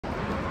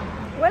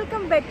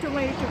Welcome back to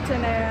my YouTube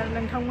channel.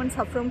 नोंथांमोन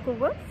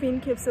साफ्रोमखौबो फिन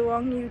खेबसेबाव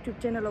आंनि YouTube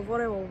चेनेलाव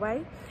बरायबावबाय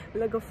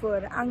लोगोफोर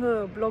आङो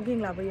ब्लगिं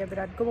लाबोयो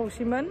बिराद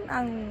गोबावसिमोन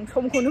आं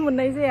समखौनो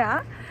मोननाय जाया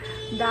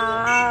दा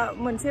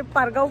मोनसे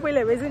पार्कआव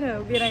फैलायबाय जोङो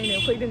बेरायनो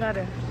फैदों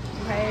आरो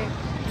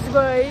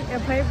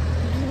ओमफ्राय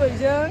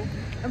बिबैजों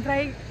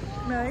ओमफ्राय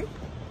नै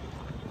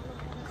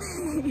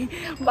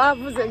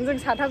बाबुजों जों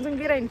साथामजों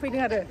बेरायनो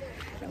फैदों आरो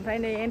ओमफ्राय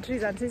नै एन्ट्रि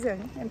जानोसै जों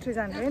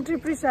एन्ट्रि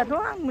फीसआथ'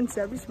 आं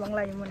मिन्थिया बेसेबां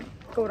लायोमोन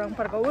गौरां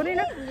पार्कआव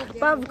ओरैनो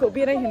बाबुखौ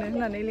बेरायहोनो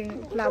होननानै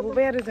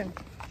लाबोबाय आरो जों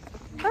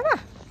बाबा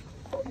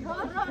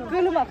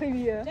गोलोमाखै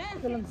बियो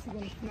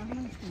गोलोमसिगोन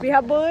बेहा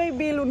बै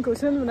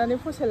बेलुनखौसो नुनानै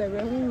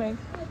फसायलायबाय होननाय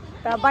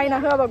दा बायना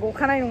होआबा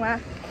गखानाय नङा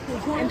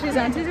एन्ट्रि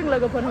जानोसै जों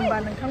लोगोफोर होनबा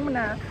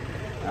नोंथांमोना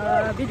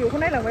भिडिअखौ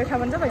नायलांबाय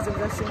थाबानो जाबाय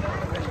जोबजासिम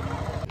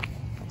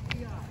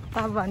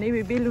बाबा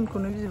नैबे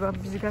बेलुनखौनो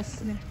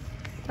बिगासिनो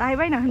दाहाय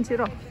बायना होनोसै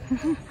र'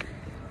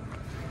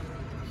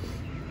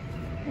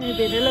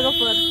 बेनो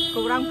लोगोफोर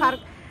गौरां पार्क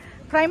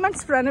फ्राय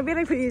मानसिफ्रानो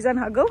बेरायफैयो जानो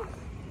हागौ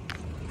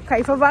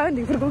खायफाबा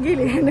उन्दैफोरखौ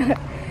गेलेहोनो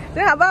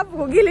जोंहा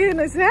बाबुखौ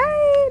गेलेहोनोसै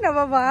ना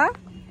बाबा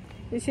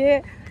एसे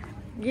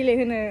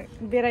गेलेहोनो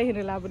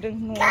बेरायहोनो लाबोदों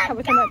न'आव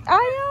थाबाय थानो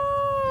आया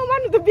मा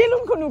नुदों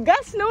बेलुनखौ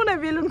नुगासिनो हनै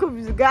बेलुनखौ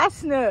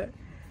बिगासिनो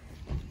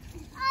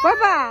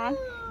बाबा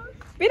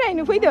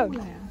बेरायनो फैदों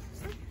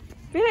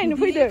बेरायनो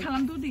फैदों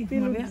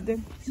बेलुन बिदों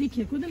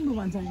जिकेखौ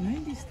दोनबोबानो जायोना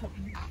डिस्टार्ब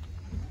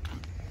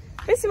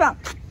बेसेबां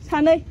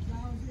सानै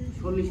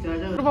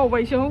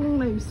बावबायसो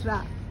बुंनाय बिस्रा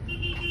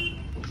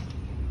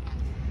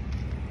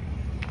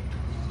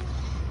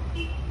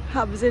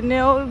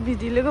हाबजेननायाव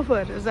बिदि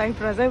लोगोफोर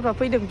जायफ्रा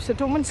फैदों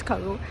बिसोरथ'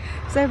 मिथिखागौ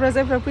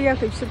जायफ्रा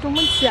फैयाखै बिसोरथ'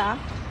 मिथिया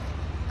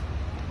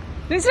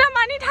नोंस्रा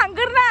मानि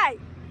थांगोरनाय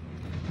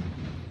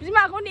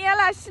बिमाखौ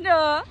नेयालासिनो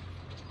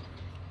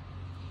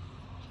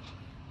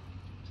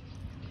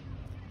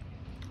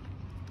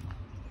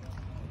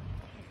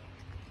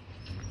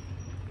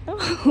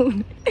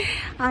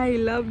I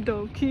love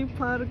Daoki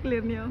Park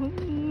लिरनायाव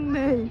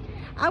नै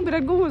आं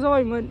बिराद गोबाव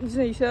जाबायमोन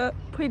दिनैसो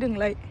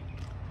फैदोंलाय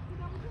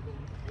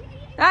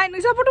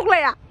नोंसा फटक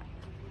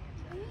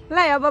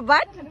लाया बाबा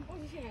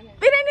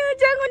बेरायनो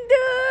मोजां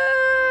मोनदों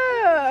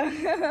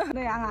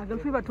नै आं आगोल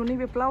फैबाथ'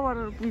 नैबे फ्लावार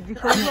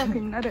बिदिखौ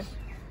होआखैमोन आरो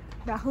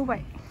दा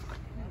होबाय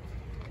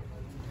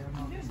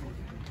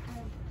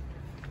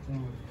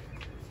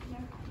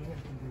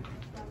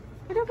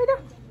फैदो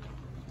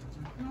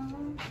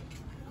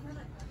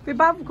बे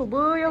बाबुखौ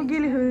बैयाव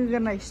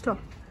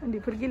गेलेहोगोरनायसोथ'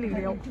 उन्दैफोर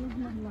गेलेग्रायाव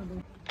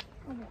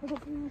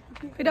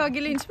फैद'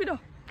 गेलेनोसै फैद'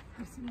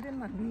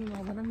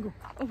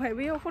 ओमफ्राय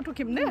बैयाव फट'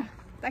 खेबनो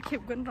दा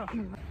खेबगोन र'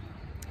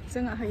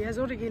 जोंहा हैया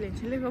जरै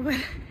गेलेनोसै लोगोफोर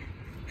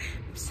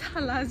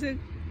फिसालाजों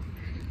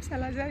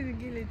आंजों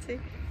गेलेनोसै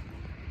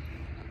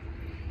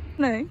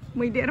नै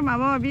मैदेर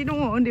माबा माबि दङ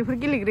उन्दैफोर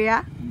गेलेग्राया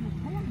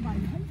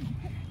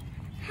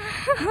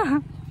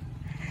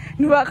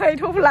नुवाखै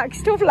थफ्ला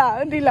खिथफ्ला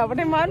उन्दै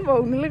लाबाथाय मा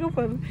होनबावनो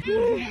लोगोफोर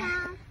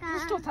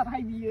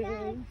दुस्थ'थारहाय बियो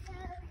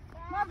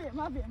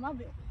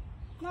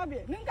माबे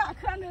नों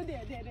गाखोआनो दे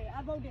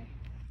आबाव दे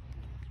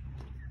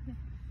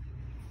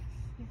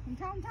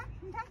हमथा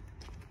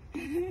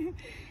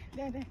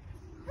दे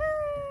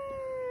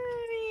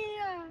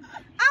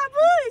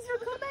आबै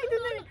जोंखौ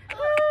नायदोलै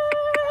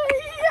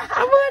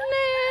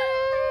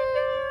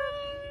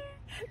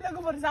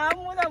लोगोफोर जा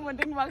मोजां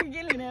मोनदों नुवाखै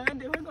गेलेनो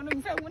उन्दैफोरखौ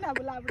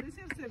नोंथांमोनहाबो लाबोदो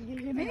सोर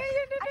गेलेनो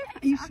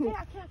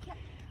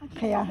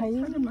हायाहाय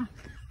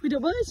फैदो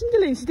बैसिम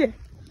गेलेनोसै दे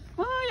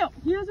बैयाव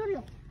हिया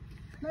जरियाव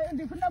नै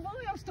उन्दैफोरना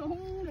बैयावसो दं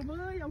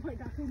बैयाव फै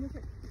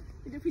गाखोनोसै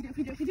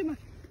फैदो मा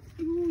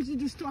जि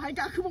दुस्थ'हाय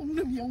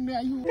गाखोबावनो बेयावनो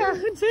आयु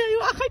गाखोनोसै आयु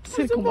आखाइ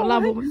सोरखौबा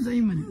लाबोबानो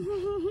जायोमोन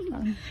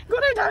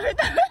गराय थाखै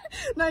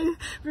नाय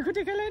बेखौ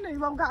देखायलाय नै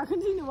बाव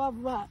गाखोनोसै नो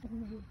बाबुआ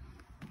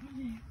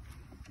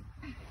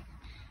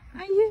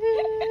आयो दे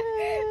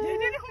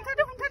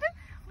हमथादो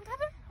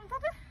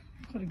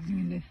खर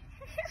गिदिंदो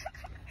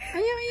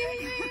आयो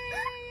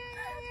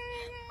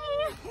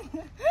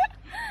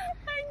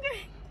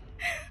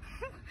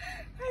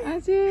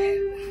आजे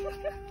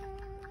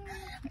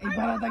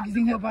बारा दा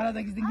गिदिंहो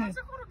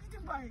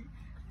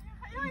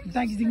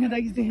दा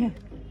गिदिंहो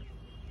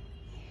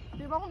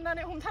बेबा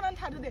हमथानानै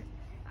थादो दे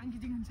आं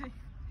गिदिंहोनोसै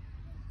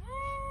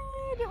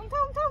दे हमथा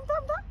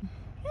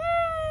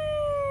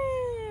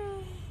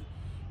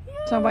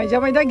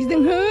जाबाय दा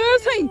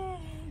गिदिंहोसै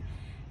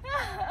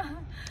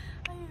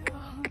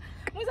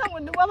मोजां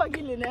मोनदों बाबा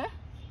गेलेनो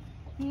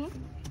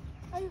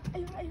आयु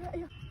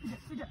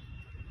फैदो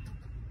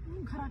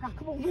ओंखारा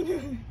गाखोबावनो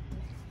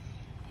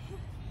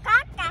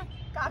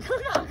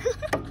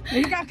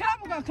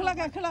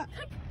गाखोला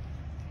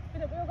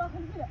फैदो बैयाव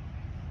गाखोनो फैदो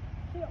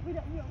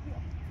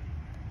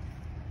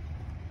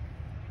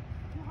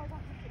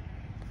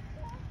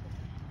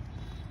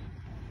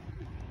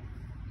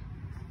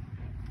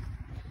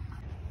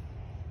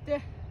दे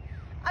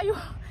आयु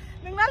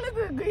नोंना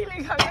लोगो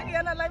गैलायखाग्रा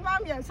गैया नालाय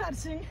मामिया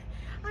सारसिं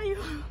आयु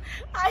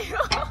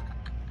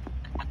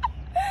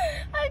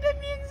आयदै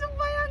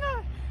मेंजोब्बाय आङो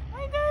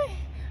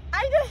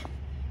आयदै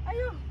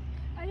आयु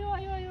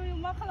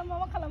मा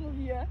खालामो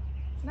बियो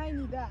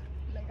नायनि दा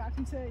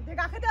गाखोनोसै दे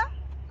गाखोदो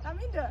दा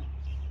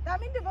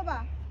मिनदो बाबा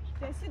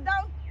दे sit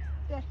down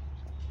दे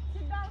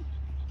sit down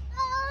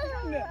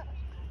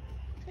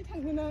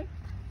थांनो नों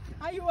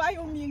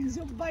आयौ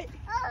मेंजोब्बाय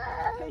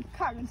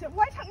थैखागोनसो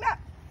बहाय थांनो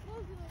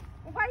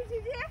बहाय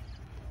जिजे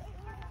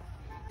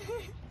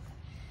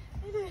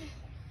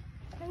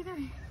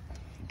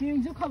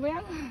मेंजोबखाबाय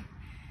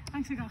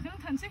आंसो गाखोना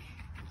थानोसै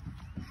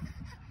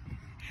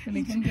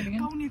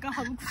गावनि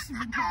गाहाबो खुसि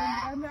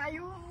मोनथारदों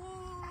आयौ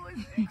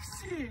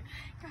खुसि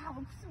गाहाबो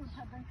खुसि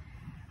मोनथारदों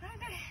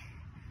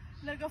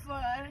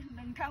लोगोफोर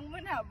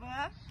नोंथांमोनहाबो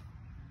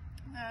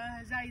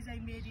जाय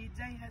मेरिड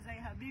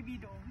जायहा बेबि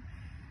दं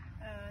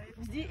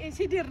बिदि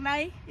एसे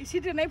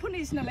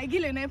देरनायफोरनिसो नालाय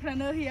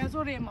गेलेनायफ्रानो हैया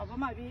जरे माबा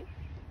माबि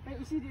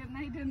एसे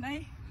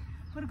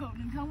देरनायफोरखौ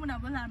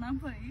नोंथांमोनाबो लानानै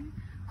फै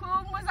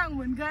खुब मोजां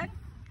मोनगोन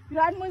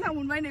बिराद मोजां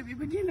मोनबाय नै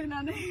बेबो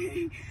गेलेनानै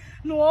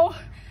न'आव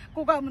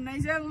गगा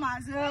मोननायजों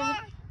माजों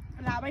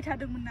लाबाय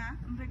थादोंमोन ना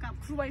ओमफ्राय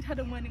गाबख्रुबाय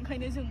थादोंमोन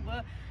ओंखायनो जोंबो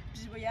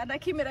बिबैया दा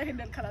केमेरा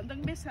हेन्डेल खालामदों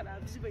बेसारा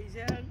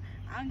बिबैजों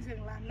आंजों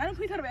लानानै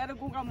फैथारबाय आरो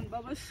गगा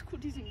मोनबाबो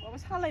स्कुटिजोंबाबो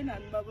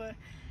सालायनानैबाबो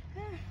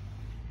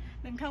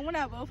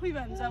नोंथांमोनाबो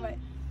फैबानो जाबाय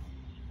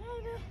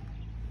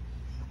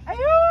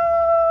आयौ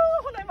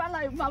हनै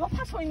मालाय माबा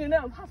फासयनो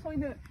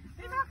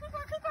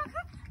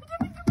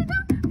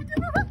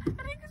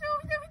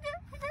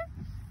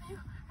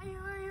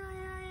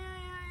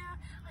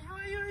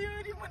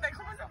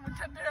रिमोननायखौ मोजां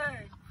मोनथारदों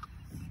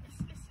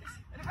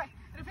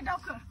ओरैफाय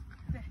दावखो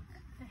दे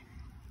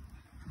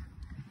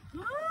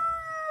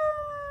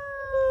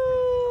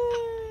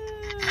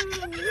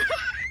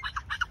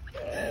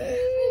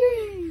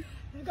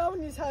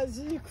गावनि सा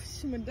जि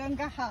खुसि मोनदों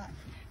गाहा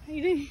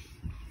दे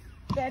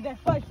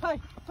फै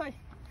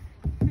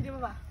फैदो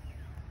बाबा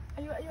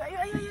आयौ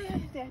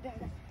दे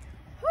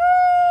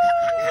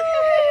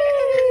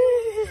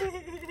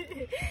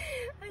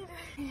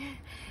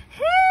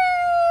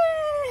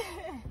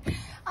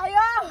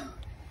आयौ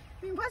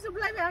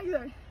मेंफाजोबलायबाय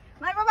आङो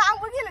नाय बाबा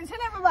आंबो गेलेनोसै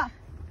नाय बाबा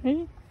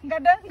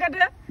ओंखारदो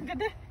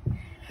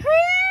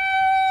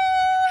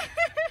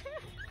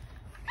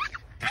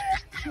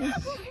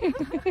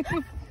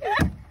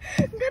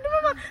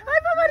बाबा आय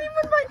बाबा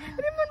रिमोनबाय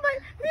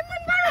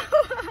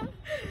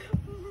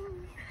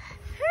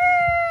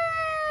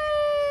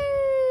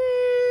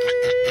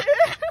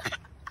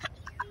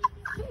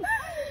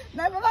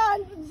नाय बाबा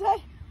आनसै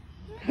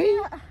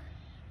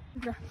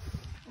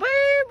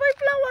बै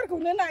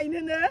फ्लावारखौनो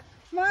नायनोनो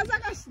मा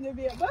जागासिनो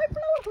बे बै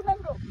फ्लावारखौ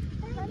नांगौ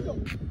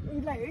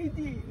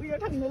ओइदि बैयाव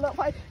थांनोल'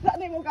 फै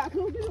जानायगाव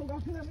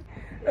गाखोनानै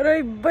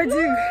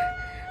ओरैबायदि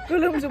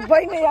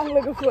गोलोमजोब्बाय नै आं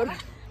लोगोफोर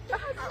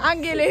आं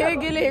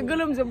गेलेहै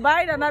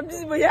गोलोमजोब्बाय दाना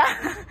बिबैया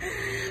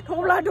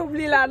थब्ला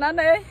थब्लि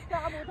लानानै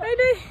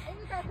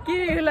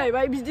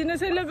गेलेहोलायबाय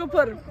बिदिनोसै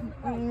लोगोफोर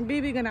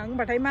बेबि गोनां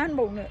होनबाथाय मा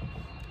होनबावनो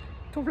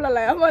थफ्ला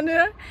लायाबानो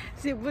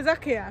जेबो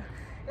जाखाया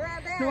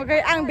नुवाखै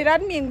आं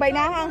बिराद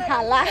मेंबायना आं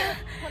हाला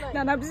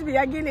दाना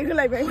बिबैया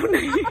गेलेहोलायबाय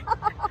हनै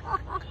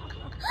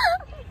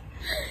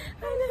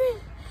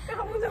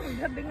मोजां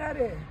मोनथारदों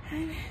आरो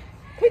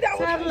फै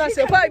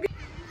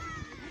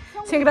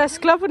सेंग्रा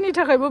सिख्लाफोरनि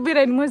थाखायबो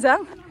बेरायनो मोजां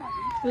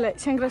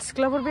सेंग्रा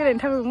सिख्लाफोर बेरायनो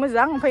थाखायबो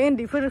मोजां ओमफ्राय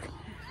उन्दैफोर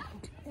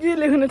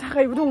गेलेहोनो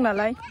थाखायबो दं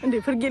नालाय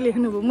उन्दैफोर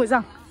गेलेहोनोबो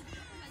मोजां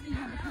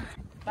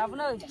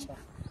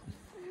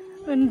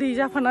उन्दै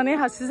जाफानानै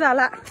हासो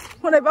जाला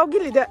हनै बाव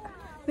गेलेदो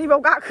नैबाव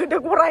गाखोदो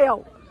गरायाव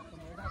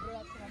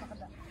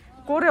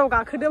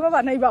गाखोदो बाबा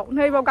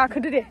नैबाव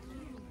गाखोदो दे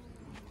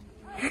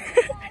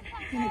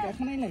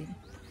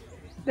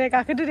दे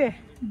गाखोदो दे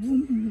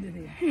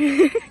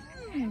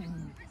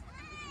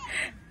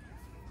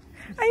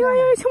आयौ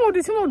सोमावदो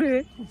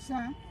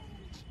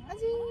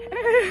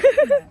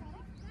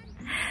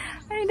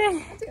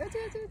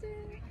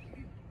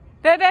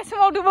दे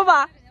सोमावदो बाबा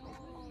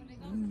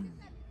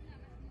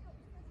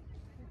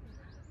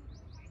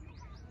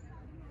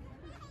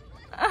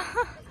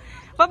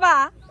बाबा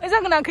ओजा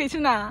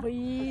गोनांखैसोना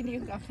बैनि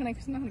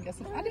गाखोनायखौसो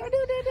नाहरगासिनो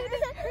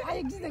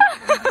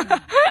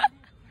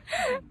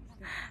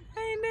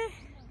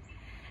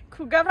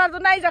खुगाफ्राथ'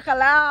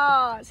 नायजाखाला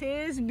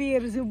सेस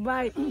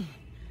बेरजोब्बाय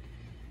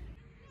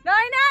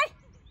नै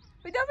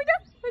फैदो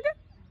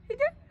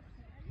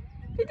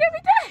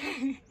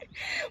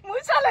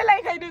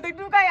मोसालायलायखाय नुदों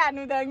दुगाया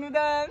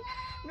नुदों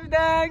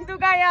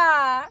दुगाया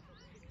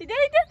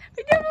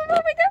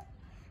फैदो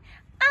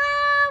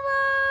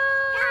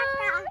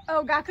औ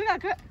गाखो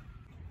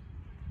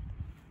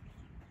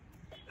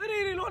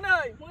ओरैल'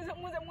 नै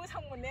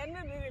मोजां मोननायानो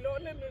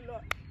ओरैल'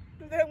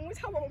 नुदों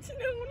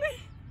मोसाबावथिनोमोनलै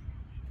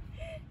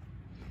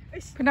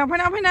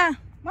फैना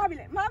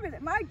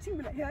मा एक्टिं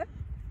बिलाय हो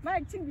मा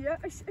एक्टिं बियो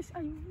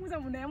आयु मोजां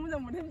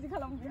मोननाय बिदि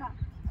खालामो बिहा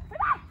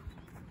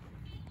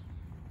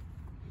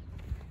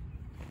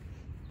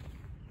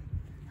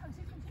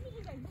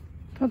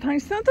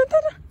थांसै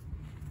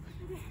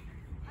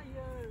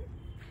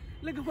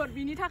लोगोफोर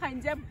बिनि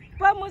थाखायनो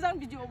जेबो मोजां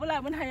भिडिअबो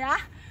लाबोनो हाया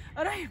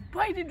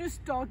ओरैबायदि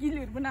दुस्ट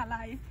गिलिरबो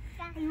नालाय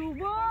आयु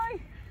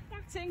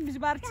बै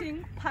बिबारथिं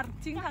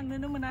पार्कथिं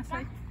थांनोनो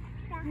मोनासै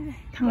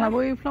थांलाबो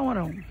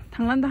फ्लावाराव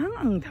थांलानो दाहां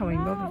आं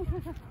थाबायनोबाबो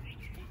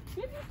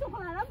बे दुस्थ'खौ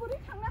लाना बोरै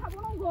थांनो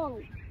हाबावनांगौ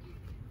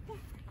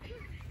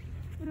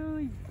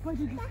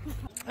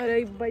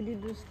ओरैबायदि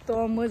दुस्त'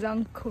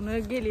 मोजांखौनो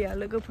गेलेया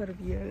लोगोफोर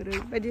बियो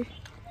ओरैबायदि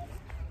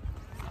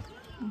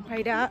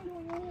ओमफ्राय दा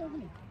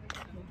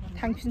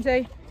थांफिनसै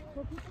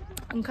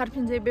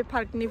ओंखारफिनसै बे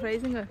पार्कनिफ्राय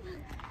जोङो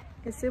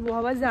एसे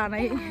बहाबा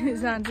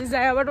जानोसै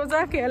जायाबाथ'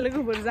 जाखाया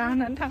लोगोफोर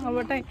जानानै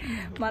थाङाबाथाय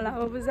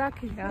मालाबाबो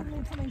जाखाया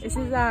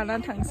एसे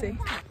जानानै थांसै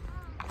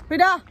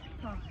फैदा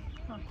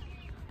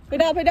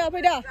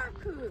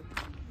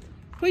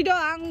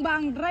आं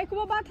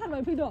बांद्रायखौबो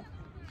बाथारबाय फैद'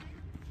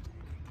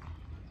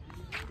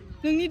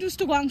 नोंनि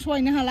दुस्थ'खौ आं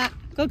सहायनो हाला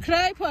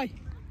गोख्रै फै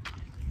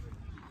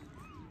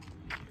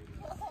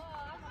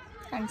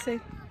थांसै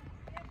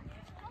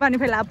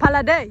बानिफ्राय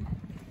लाबोफाला दै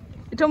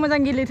एथ' मोजां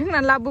गेलेथों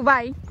होननानै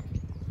लाबोबाय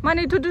मानो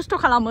एथ' दुस्त'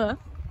 खालामो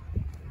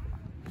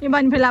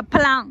एबारनिफ्राय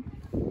लाबोफाला आं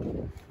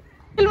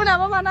बेलुना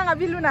मा नाङा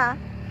बेलुना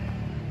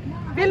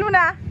बेलुन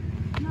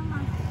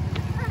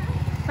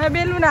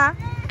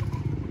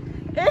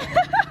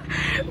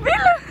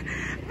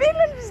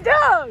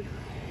बिदों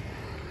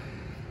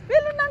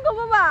बेलुन नांगौ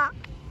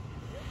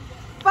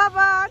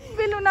बाबा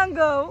बेलुन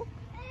नांगौ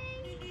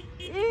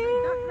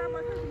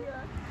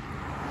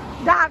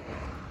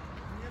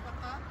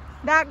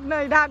दाग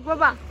नै दाग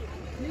बाबा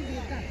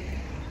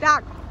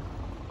दाग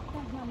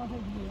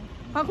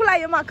माखौ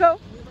लायो माखौ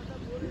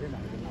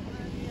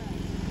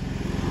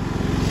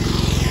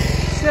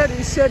सोर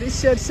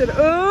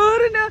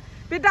ओरैनो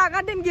बे दागा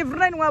दिन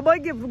गेब्रुनाय नङा बै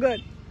गेब्रुगोन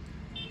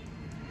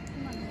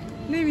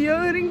नै बियो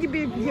ओरैनो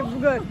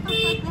गेब्रुगोन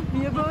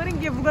बियोबो ओरैनो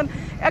गेब्रुगोन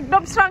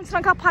एकदम स्रां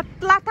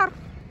फाथ्लाथार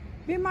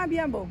बे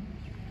माबिया आबौ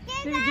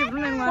नैबे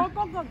गेब्रुनाय नङा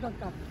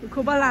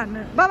बेखौबा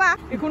लानो बाबा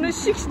बेखौनो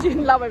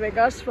 16 लाबायबाय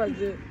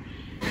गासिबाजो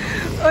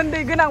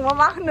उन्दै गोनांबा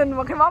मा होनो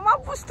नुवाखै मा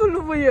बुस्थु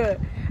लुबैयो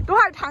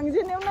दहाय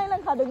थांजेननायाव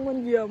नायलांखादोंमोन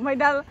बियो ओमफ्राय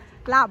दा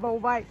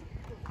लाबावबाय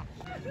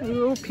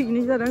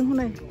पिकनिक जादों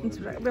हनै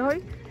मानसिफ्रा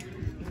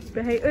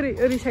बेहाय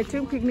ओरै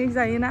साइडथिं पिकनिक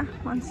जायोना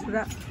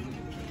मानसिफ्रा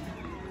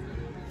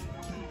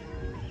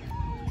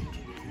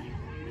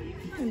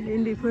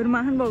उन्दैफोर मा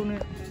होनबावनो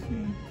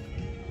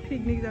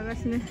पिकनिक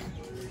जागासिनो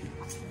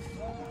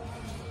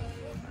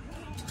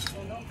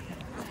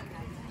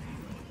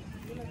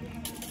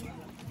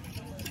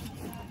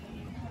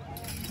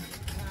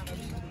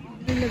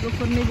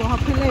लोगोफोरनि बहा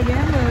फैलायबाय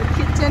आङो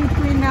किटचेन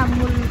कुइनआ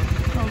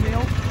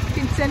माबायाव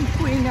किटचेन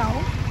कुइनआव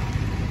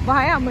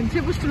बाहाय आं मोनसे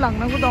बुस्थु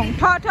लांनांगौ दं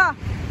थ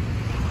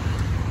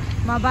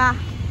माबा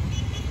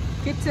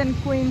किटचेन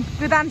कुइन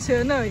गोदानसो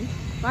नै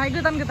बाहाय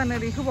गोदान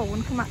ओरै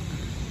होबावगोन खोमा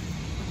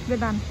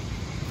गोदान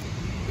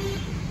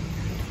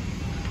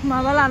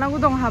माबा लानांगौ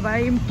दं हाबा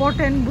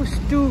इम्पर्टेन्ट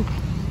बुस्थु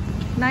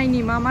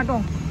नायनि मा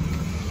दं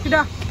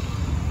फैदा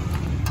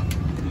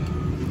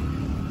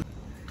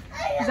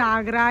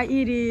जाग्रा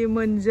इरि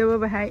मोनजोबो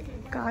बेहाय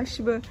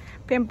गासिबो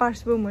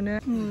पेम्पार्सबो मोनो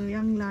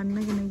आं लानो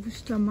नागिरनाय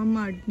बुस्थुआ मा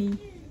मार्टनि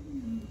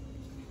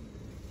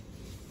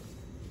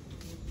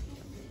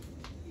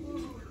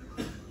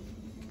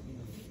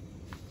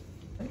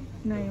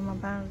नै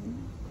माबा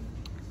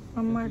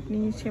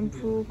मार्टनि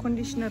सेम्पु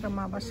कन्डिशनार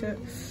माबासो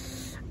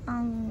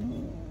आं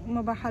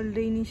माबा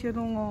हालदैनिसो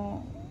दङ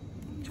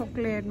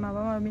चकलेट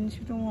माबा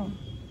माबिनिसो दङ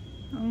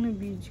आंनो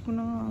बिदिखौ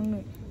नाङा आंनो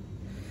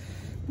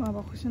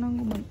माबाखौसो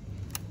नांगौमोन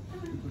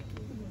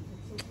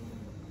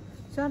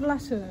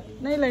जारलासो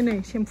नायलाय नै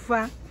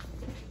सेम्पुआ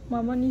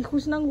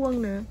माबानिखौसो नांगौ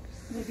आंनो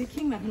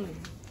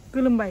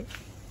गोलोमबाय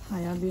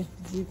हाया बे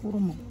जि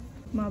गरमाव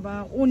माबा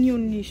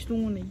अनियननिसो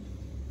दङ नै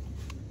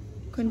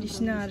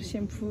कन्डिशनार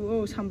सेम्पु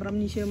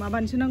सामब्रामनिसो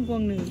माबानिसो नांगौ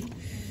आंनो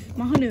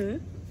मा होनो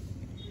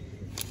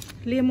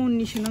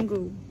लेमननिसो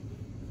नांगौ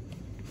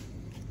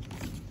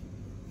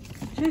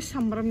एसे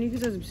सामब्रामनि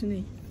गोजाजोबसो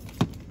नै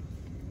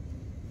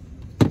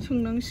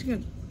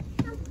सोंनांसिगोन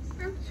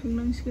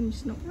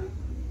बिसिनाव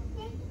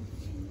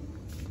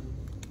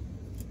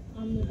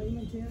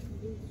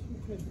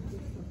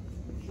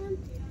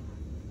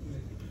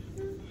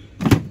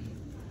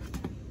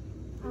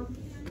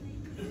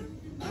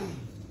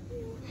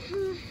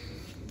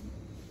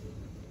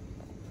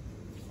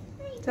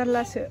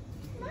जारलासो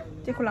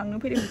जेखौ लांनो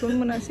फैदों बेखौनो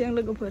मोनासै आं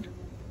लोगोफोर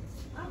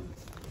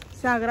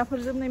जाग्राफोर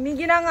जोबनाय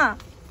मेगि नाङा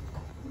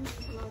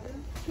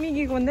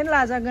मेगिखौनो देन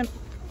लाजागोन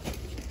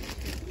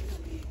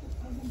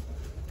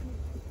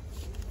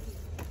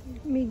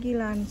मेगि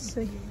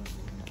लानोसै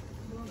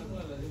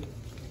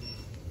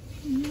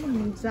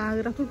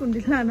जाग्राफोरखौनो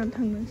देन लानानै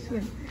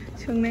थांनांसिगोन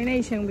सोंनाय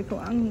नायसै आं बेखौ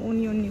आं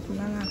अनियननिखौ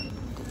नाङा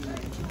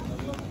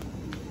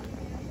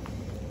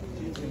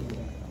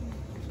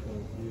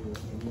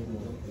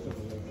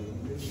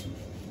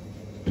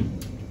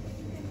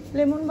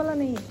लेमन वाला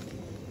नहीं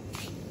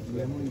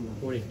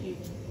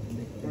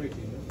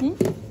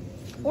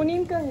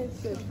ओनियन का है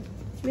सर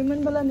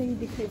लेमन वाला नहीं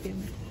दिखाई दे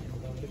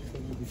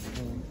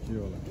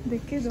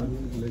देख के दो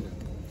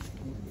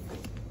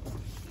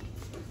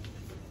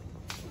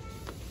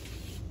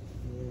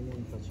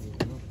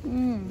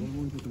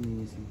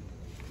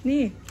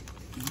नहीं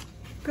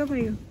कब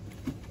आई हो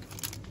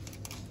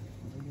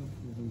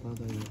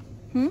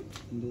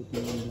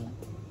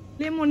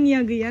लेमननिया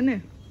गैयानो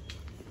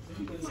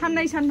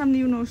साननै सानथामनि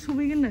उनाव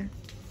सफैगोननो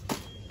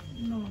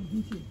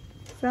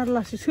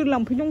जारलासो सोर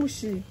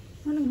लांफैनांगौसि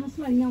नोंहासो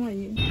लायो ना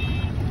मायो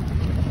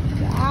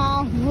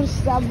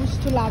बुरजा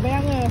बुस्थु लाबाय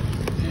आङो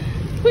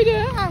फैदो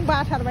आं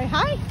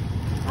बाथारबायहाय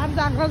आरो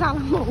जाग्रा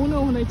जानांगौनो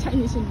हनै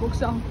चाइनिस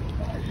बक्सआव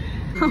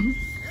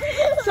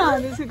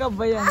जानोसो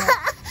गाबबाय आङो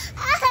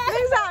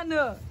नों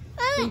जानो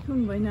बेखौ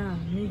होनबायना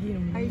मेगि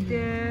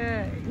आइदे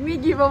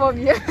मेगि बाबा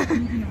बियो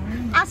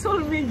आसल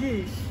मेगि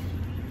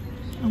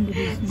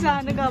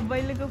जानो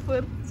गाबबाय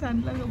लोगोफोर जानो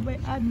लागाबबाय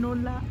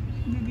आर्नल्डआ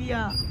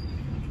बिबिया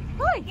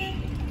ओइ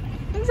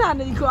नों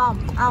जानो इखौ आम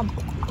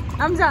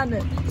जानो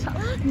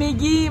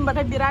मेगि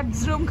होनबाथाय बिराद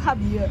ज्रोमखा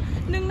बियो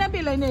नोंना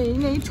बेलाय नै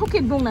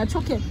चक्लेट दंना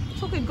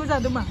चक्लेटखौ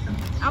जादो मा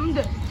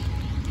आमदो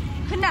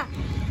होना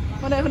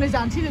हनै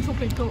जानोसैनो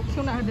चक्लेटखौ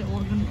खेवना होदो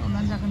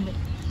अरनानै जागोन बे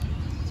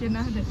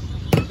जेना होदो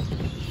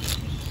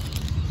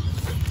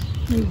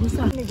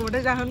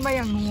गदाय जाहोनबाय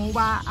आं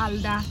न'आवबा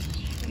आलदा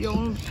बेयाव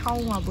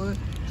थावाबो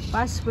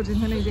बासफोरजों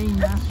होनाय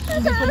जायोना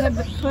बेफोरनो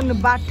होनो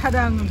बाथारो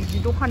आङो बिदि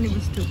दखाननि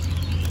बुस्थु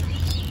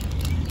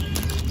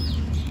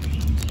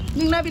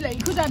नोंना बेलाय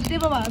बेखौ जादो दे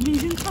बाबा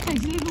बेजों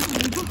खाथायसै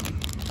लोगोफोरखौ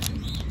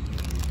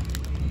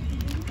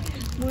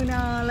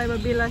मोनालायबा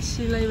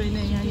बेलासिलायबाय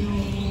नै आयु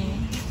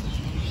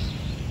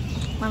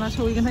माला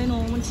सहैगोनहाय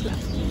न'आव मिथिला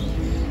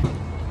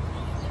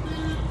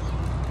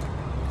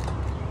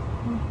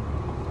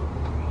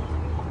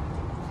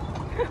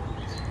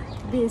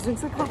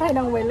बेजोंसो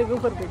खाथायनांबाय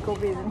लोगोफोरखौ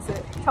बेजोंसो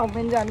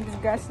चावमिन जानो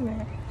बिगासिनो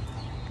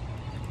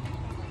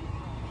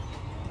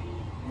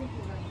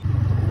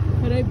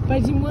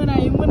ओरैबायदि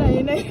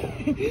मोनायै नै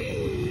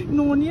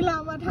न'नि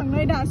लामा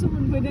थांनाय दासो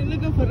मोनफैदों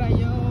लोगोफोर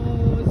आयौ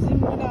जि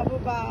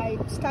मोनाबोबाय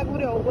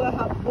थिथागुरियावबो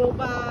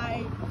हाबबोबाय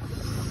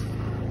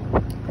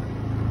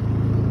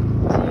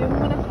जि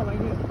मोनाखाबाय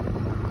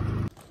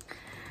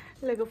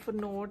लोगोफोर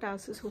न'आव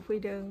दासो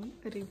सफैदों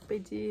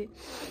ओरैबायदि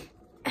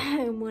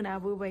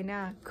मोनाबोबायना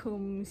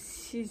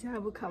खोमसि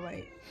जाबोखाबाय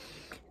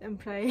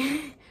ओमफ्राय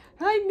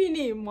हाय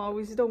मिनि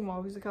मावजि दं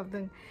मावजि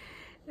गाबदों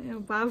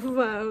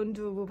बाबुआ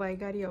उन्दुबोबाय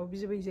गारियाव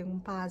बिबैजों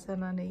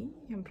बाजानानै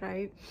ओमफ्राय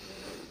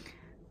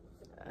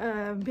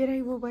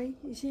बेरायबोबाय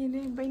एसे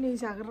एनै ओमफ्राय नै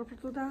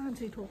जाग्राफोरखौ दा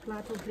होनसै थफ्ला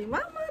थफ्लि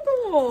मा दङ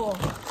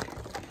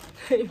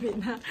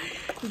बेना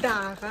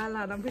दागा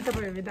लानानै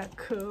फैथारबाय बे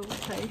दागखौ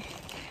ओमफ्राय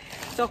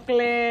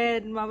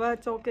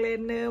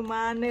चक्लेटनो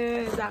मानो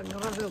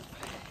जाग्रा जोब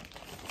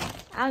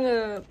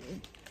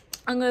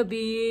आङो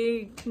बे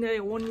नै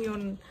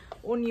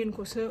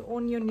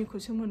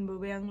अनियननिखौसो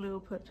मोनबोबाय आं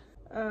लोगोफोर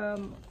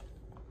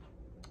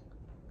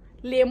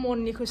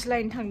लेमननिखौसो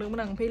लायनो थांदोंमोन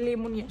आं ओमफ्राय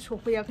लेमननिया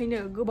सफैयाखैनो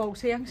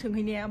गोबावसै आं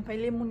सोंहैनाया ओमफ्राय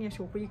लेमननिया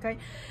सफैयैखाय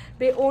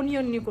बे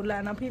अनियननिखौ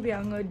लाना फैबाय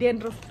आङो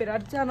डेनड्रफ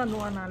बिराद जाना दङ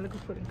आंना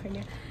लोगोफोर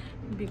ओंखायनो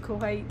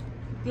बेखौहाय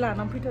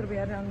लाना फैथारबाय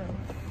आरो आङो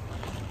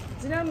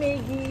बिदिनो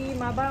मेगि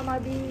माबा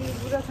माबि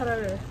बुरजाथार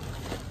आरो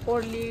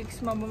हरलिक्स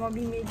माबा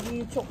माबि मेगि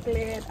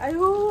चक्लेट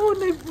आयु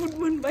नै बुट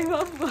मोनबाय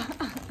बाबा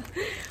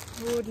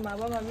बुट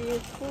माबा माबि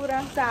फुरा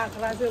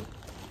जाग्रा जोब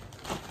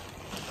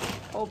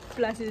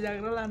अब्लासो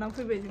जाग्रा लाना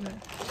फैबाय जोङो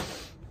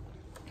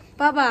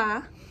बाबा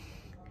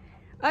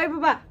ओइ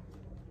बाबा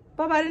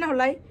ओरैनो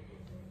हरलाय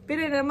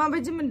बेरायना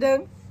माबायदि मोनदों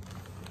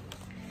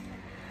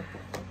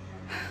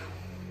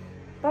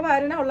बाबा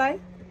ओरैनो हरलाय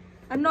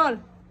आर्नल्ड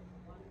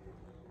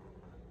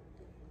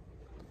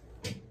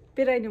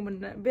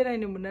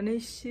बेरायनो मोननानै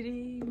सिरि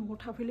न'आव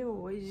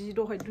थाफैलायबावबाय जि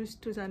दहाय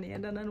दुस्थु जानाया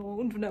दाना न'आव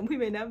उन्दुनानै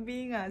फैबायना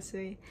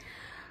बेङासै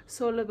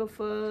स'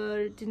 लोगोफोर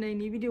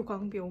दिनैनि भिडिअखौ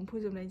आं बेयावनो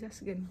फोजोबनाय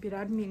जासिगोन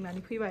बिराद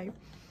मेंनानै फैबाय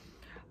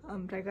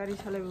ओमफ्राय गारि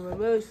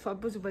सालायबोबायबो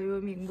सुहाबबोजोब्बायबो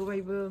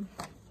मेंबोबायबो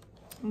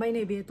ओमफ्राय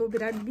नैबेथ'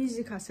 बिराद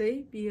बिजिखासै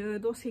बियो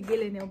दसे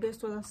गेलेनायाव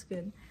बेस्थ'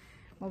 जासिगोन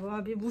माबा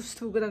माबि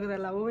बुस्थु गोदान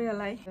लाबोबाय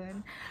नालाय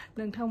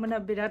नोंथांमोना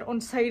बिराद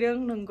अनसायदों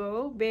नंगौ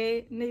बे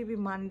नैबे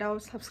मान्थआव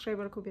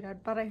साबस्क्राइबारखौ बिराद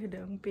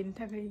बारायहोदों बेनि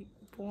थाखाय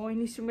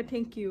बयनिसिमबो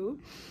थेंक इउ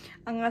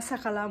आं आसा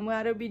खालामो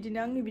आरो बिदिनो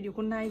आंनि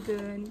भिडिअखौ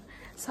नायगोन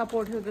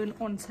सापर्ट होगोन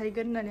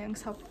अनसायगोन होननानै आं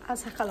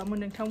आसा खालामो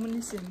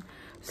नोंथांमोननिसिम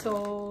स'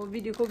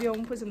 भिडिअखौ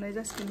बेयावनो फोजोबनाय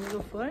जासिगोन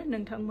लोगोफोर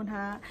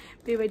नोंथांमोनहा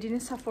बेबायदिनो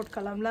सापर्ट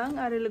खालामलां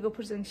आरो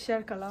लोगोफोरजों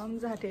शेयार खालाम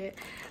जाहाथे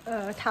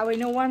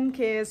थाबैनो 1K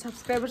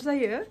साबस्क्राइबार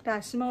जायो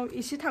दासिमाव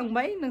एसे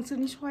थांबाय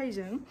नोंसोरनि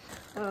सहायजों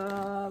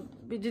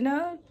बिदिनो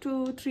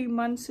 2-3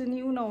 मान्थसोनि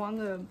उनाव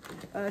आङो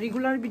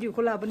रेगुलार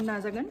भिडिअखौ लाबोनो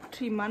नाजागोन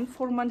 3 मान्थ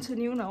 4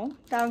 मान्थसोनि उनाव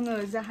दा आङो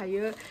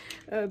जाहायो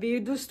बेयो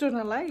दुस्ट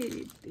नालाय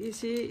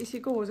एसे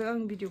गोबावजों आं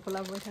भिडिअखौ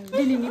लाबोबाय थागोन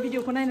दिनैनि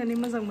भिडिअखौ नायनानै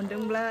मोजां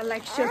मोनदोंब्ला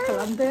लाइक शेयार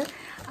खालामदो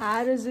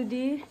आरो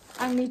जुदि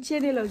आंनि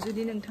चेनेलाव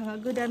जुदि नोंथाङा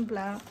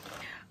गोदानब्ला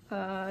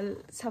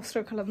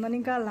साबस्क्राइब खालामनानै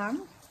गालां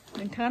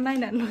नोंथाङा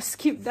नायनानैल'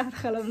 स्किप दा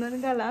खालामनानै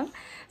गालां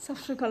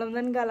साबस्क्राइब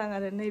खालामनानै गालां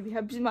आरो नै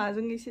बेहा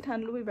बिमाजों एसे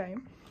थानो लुबैबाय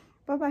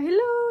बाबा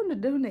हेल'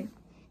 होनहरदो हनै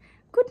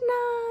गुड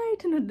नाइट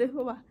होनहरदो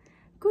बाबा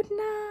गुड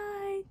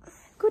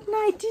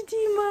नाइट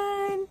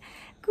दिदिमोन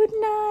गुड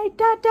नाइट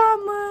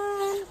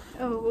दादामोन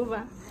औ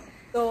बाबा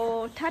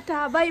थ' टाटा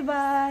बाय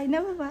बाय ना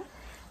बाबा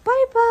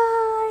बाय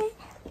बाय